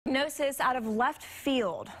diagnosis out of left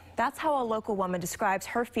field. That's how a local woman describes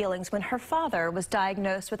her feelings when her father was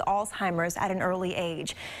diagnosed with Alzheimer's at an early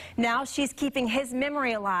age. Now she's keeping his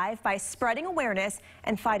memory alive by spreading awareness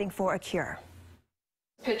and fighting for a cure.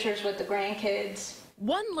 Pictures with the grandkids.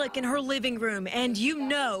 One look in her living room and you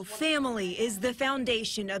know family is the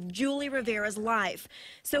foundation of Julie Rivera's life.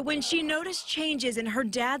 So when she noticed changes in her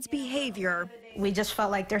dad's behavior, we just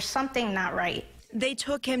felt like there's something not right. They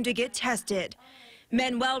took him to get tested.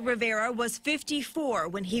 Manuel Rivera was 54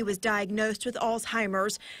 when he was diagnosed with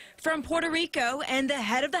Alzheimer's. From Puerto Rico and the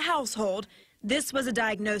head of the household, this was a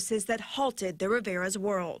diagnosis that halted the Rivera's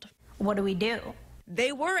world. What do we do?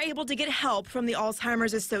 They were able to get help from the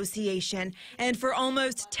Alzheimer's Association, and for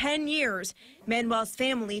almost 10 years, Manuel's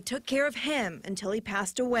family took care of him until he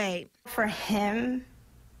passed away. For him,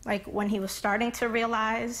 like when he was starting to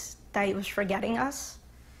realize that he was forgetting us,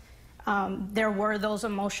 there were those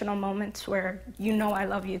emotional moments where, you know, I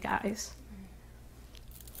love you guys.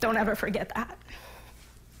 Don't ever forget that.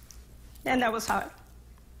 And that was hard.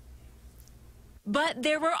 But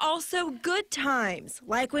there were also good times,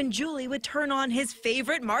 like when Julie would turn on his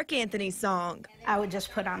favorite Mark Anthony song. I would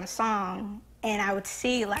just put on a song, and I would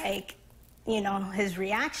see, like, you know, his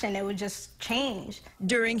reaction. It would just change.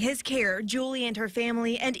 During his care, Julie and her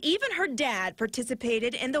family and even her dad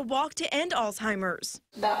participated in the Walk to End Alzheimer's.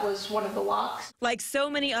 That was one of the walks. Like so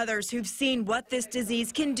many others who've seen what this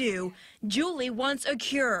disease can do, Julie wants a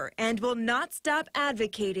cure and will not stop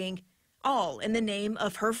advocating, all in the name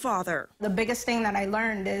of her father. The biggest thing that I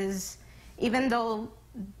learned is, even though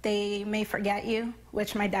they may forget you,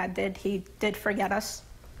 which my dad did, he did forget us,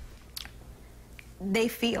 they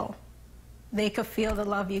feel. They could feel the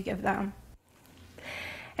love you give them.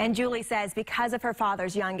 And Julie says because of her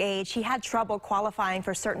father's young age, she had trouble qualifying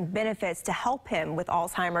for certain benefits to help him with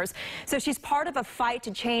Alzheimer's. So she's part of a fight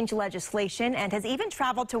to change legislation and has even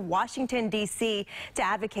traveled to Washington, D.C. to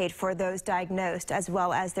advocate for those diagnosed as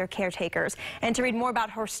well as their caretakers. And to read more about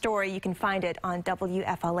her story, you can find it on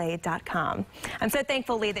WFLA.com. I'm so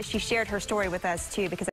thankful, Lee, that she shared her story with us, too, because